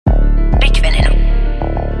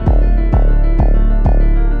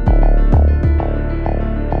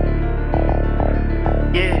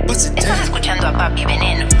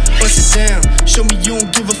show me you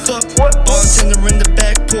don't give a fuck. Bartender in the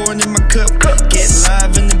back, pouring in my cup. Get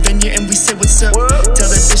live in the venue and we say what's up. Tell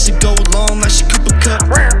that bitch to go long like she Cooper Cup.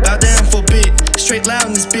 Bow down for a bit, straight loud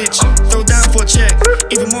in this bitch. Throw down for a check,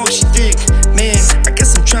 even more she thick. Man, I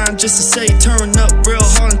guess I'm trying just to say, turn up real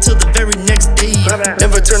hard until the very next day.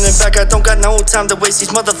 Never turning back, I don't got no time to waste.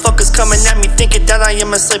 These motherfuckers coming at me thinking that I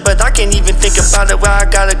am a slave, but I can't even think about it. Where I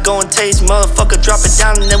gotta go and taste. Motherfucker, drop it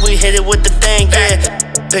down and then we hit it with the thing, yeah.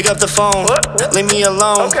 Pick up the phone, leave me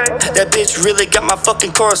alone. That bitch really got my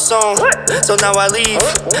fucking croissant. So now I leave,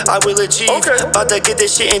 I will achieve. About to get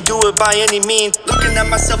this shit and do it by any means. Looking at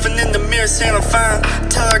myself and in the mirror saying I'm fine.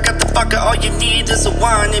 Tell her I got the vodka, all you need is a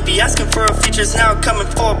wine. If you asking for a features, now coming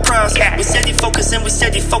for a prize. We steady focus and we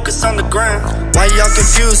steady focus on the grind. Why y'all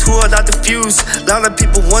confused? Who are not diffused? A lot of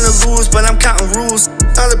people wanna lose, but I'm counting rules.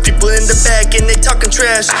 Other people in the back and they talking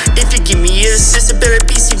trash. If you give me an assist, it better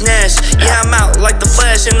be Steve Nash. Yeah, I'm out like the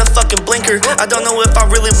Flash in the fucking blinker. I don't know if I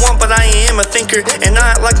really want, but I am a thinker. And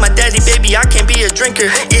I act like my daddy, baby, I can't be a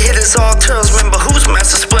drinker. You hit us all turtles, remember who's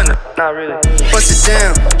Master Splinter? Not really. Bust it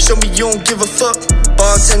down, show me you don't give a fuck.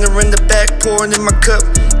 Bartender in the back, pouring in my cup.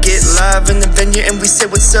 Get live in the venue and we say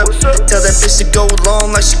what's up. Tell that bitch to go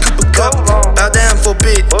long like she Cooper Cup. Bow down for a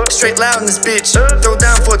bit, straight loud in this bitch. Throw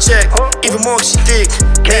down for a check, even more she thick.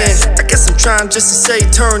 Man, I guess I'm trying just to say,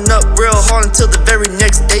 turn up real hard until the very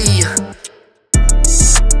next day.